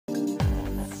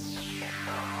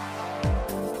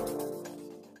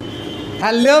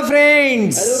hello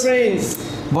friends hello friends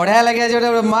बढ़िया लगे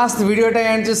जो मस्त वीडियोटा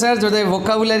आनी सर जो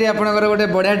वोकाबुलारी आपंकर गोटे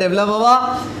बढ़िया डेभलप होगा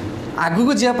आगू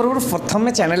को जा पूर्व प्रथम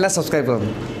चैनल सब्सक्राइब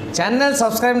करूँ चैनल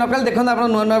सब्सक्राइब न कले देखो आप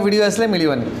नुआ नुआ वीडियो आसले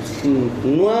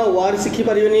मिलनी नुआ वर्ड शिखि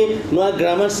पारिबेनी नुआ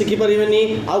ग्रामर शिखि पारिबेनी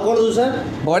आ कोन दो सर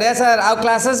बढ़िया सर आ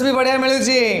क्लासेस भी बढ़िया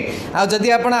मिलुची आ जदी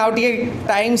आपण आउ टिके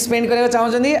टाइम स्पेंड करबा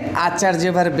चाहउछनी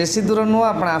आचार्य बारे बेसी दूर नु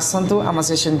आपण आसंतु आम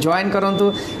सेशन जॉइन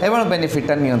करंतु एवं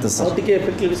बेनिफिट नियंतु सर टिके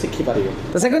इफेक्टिवली शिखि पारिबे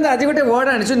तो सेकंड आज गोटे वर्ड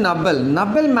आनिछु नोबल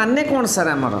नोबल माने कोन सर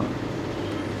हमर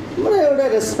माने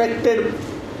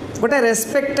गोटे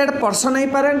रेस्पेक्टेड पर्सन ही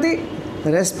पारंती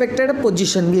रेस्पेक्टेड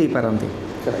पोजिशन भी पारंती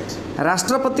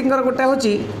राष्ट्रपति गोटे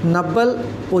हूँ Nobel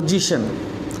position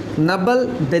Nobel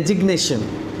designation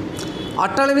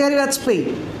Atal Bihari Vajpayee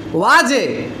was a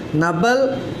noble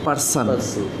person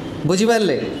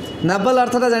बुझिपारे Nobel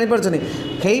अर्थटा जापर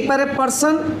हो पारे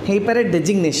पर्सन हो पारे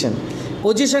डेजिग्नेशन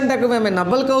पोजिशन टाक आम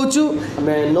नोबल कहूँ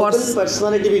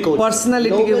पर्सनालीटी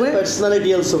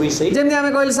जमी आम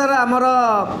कहल सर आमर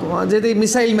जदि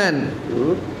missile man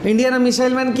India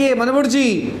missile man किए मन पड़ी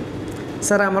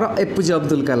सर आमर एपीजे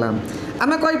अब्दुल कलाम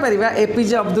आम कहीपर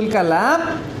APJ Abdul Kalam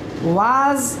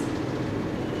was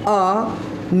a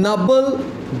Nobel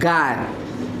guy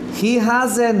he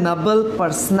has a noble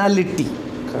personality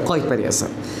कहीपर sir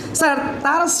sir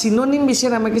तार सिनोनिम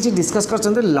विषय आम किसी डिस्कस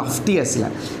कर लफ्टी आसला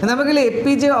आम कहले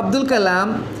एपीजे अब्दुल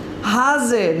कलाम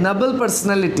हाज ए नोबल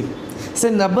पर्सनालीटी से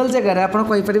नोबल जगह आप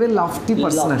कहीपर लफ्टी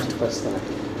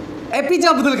personality APJ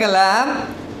Abdul Kalam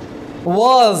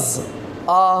was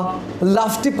a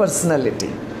लफ्टी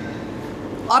personality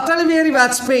Atal Bihari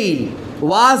Vajpayee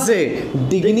was a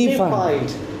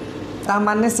dignified ता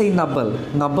माने से Nobel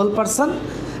Nobel person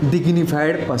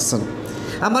dignified person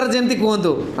आमर जमी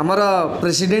कहतु आमर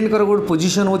प्रेसिडेंट कर गोटे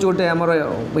पोजिशन हो गोटे आमर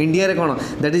इंडिया रे कौन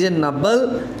that is a noble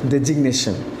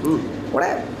designation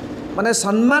गोटे माने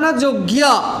सम्मान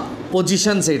योग्य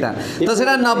पोजिशन सेटा तो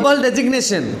सेटा Nobel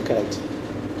designation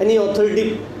any authority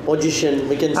position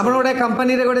we can आपण गोटे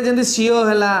कंपनी रे गोटे जंती सीईओ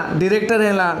हैला डायरेक्टर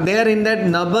हैला they are in that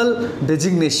Nobel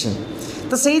designation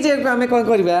तो सही जगह आमे कोन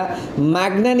करबा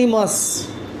magnanimous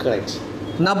correct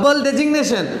Nobel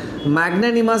designation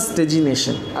magnanimous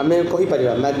designation आमे कहि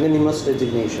परिबा मैग्नानिमस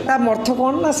डेजिग्नेशन ता अर्थ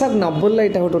कोन ना सर नोबल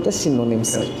एटा गोटे सिनोनिम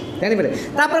सर जानि परे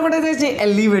तापर गोटे जे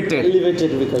एलिवेटेड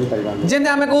भी कहि परिबा जेंते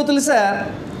आमे कहतुली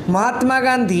sir Mahatma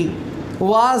Gandhi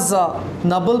was a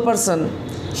Nobel person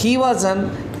he was an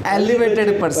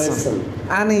elevated person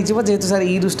आन हे जीव जेतु सर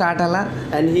ई रु स्टार्ट हला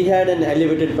and he had an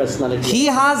elevated personality he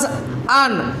has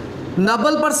an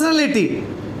Nobel personality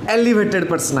elevated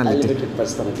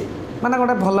personality माने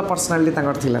गोटे भल पर्सनालिटी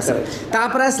तांकर थिला सर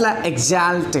तापर आसला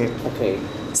एक्साल्टेड ओके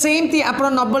सेम थी आप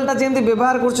नोबलटा जमी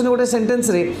व्यवहार कर गोटे सेंटेंस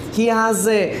रे he has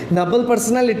a noble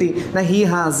personality ना he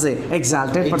has a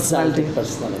exalted personality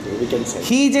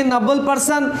he is a noble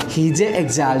person he is a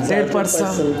exalted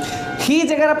person ही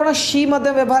जगह आप शी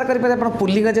व्यवहार करें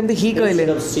पुलिंग जमी ही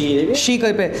कहले शी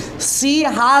कहे सी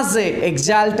has a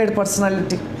exalted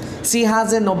personality C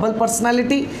has a noble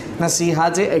personality ना सी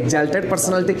has a exalted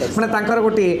personality माने तांकर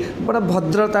गोटे बड़ा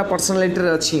भद्रता पर्सनालिटी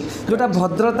अच्छी जोटा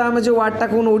भद्रता आम जो वार्डटा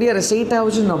कौन ओडिया रे सेटा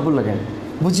होची नोबल लगे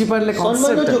बुझी पारले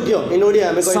कॉन्सेप्ट इन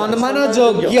ओडिया में सम्मान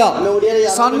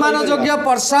योग्य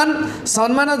पर्सन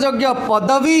सम्मान योग्य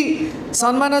पदवी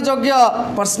सम्मान योग्य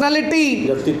पर्सनालिटी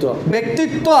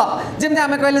व्यक्तित्व जमी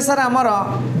आम कहले सर आमर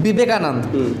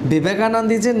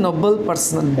Vivekananda is a noble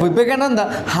person Vivekananda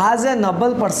has a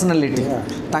noble personality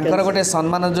तांकर गोटे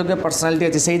सम्मान योग्य पर्सनालिटी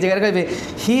अछि सही जगह कहबे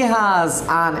he has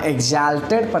an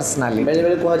exalted personality बेले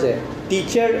बेले कहा जाय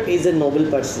teacher is a noble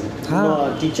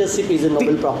person teachership is a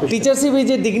noble profession teachership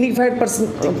is a dignified person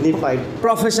dignified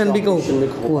profession भी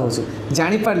कहू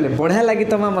जानी पारले बढ़िया लगी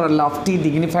तुम आम लफ्टी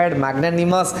डिग्निफाइड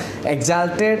मैग्नानिमस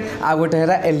एक्साल्टेड आ गोटे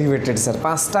है एलिवेटेड सर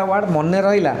पांचटा वर्ड मन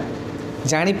रहा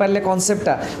जानी पारले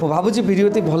कॉन्सेप्टटा मो भावुची वीडियो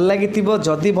ती भल लगी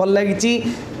जदि भल लगी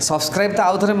सब्सक्राइब तो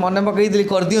आउ थे मन पकईदी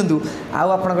कर दिंतु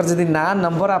आपर जदि ना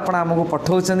नंबर आप आमको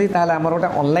पठाऊँ ताल आम गोटे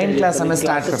ऑनलाइन क्लास आम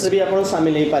स्टार्ट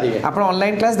कर आप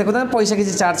ऑनलाइन क्लास देखो पैसा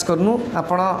किसी चार्ज करनु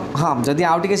आप हाँ जदि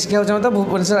आउ टे शिखा चाहते तो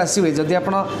भुवनेश्वर आसवे जदि आप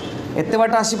एत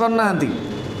बाट आसीपार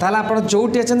ताल आप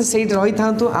जोटी अच्छा से रही था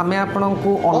आम आपन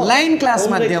को ऑनलाइन क्लास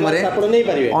माध्यम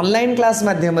ऑनलाइन क्लास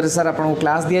माध्यम सर आपको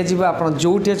क्लास दिज्व आप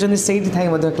जोटी अच्छा से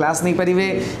क्लास नहीं पारे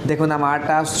देखो आम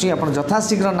आर्ट आप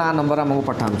यथाशीघ्र ना नंबर आमको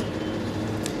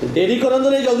पठाऊ देरी करंतु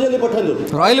नहीं जल्दी जल्दी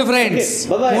पठांतु रहिलु फ्रेंड्स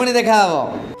पुणी देखा हबो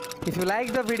if you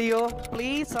like the video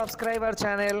please subscribe our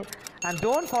channel and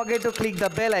don't forget to click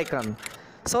the bell icon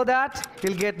so that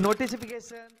you'll get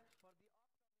notification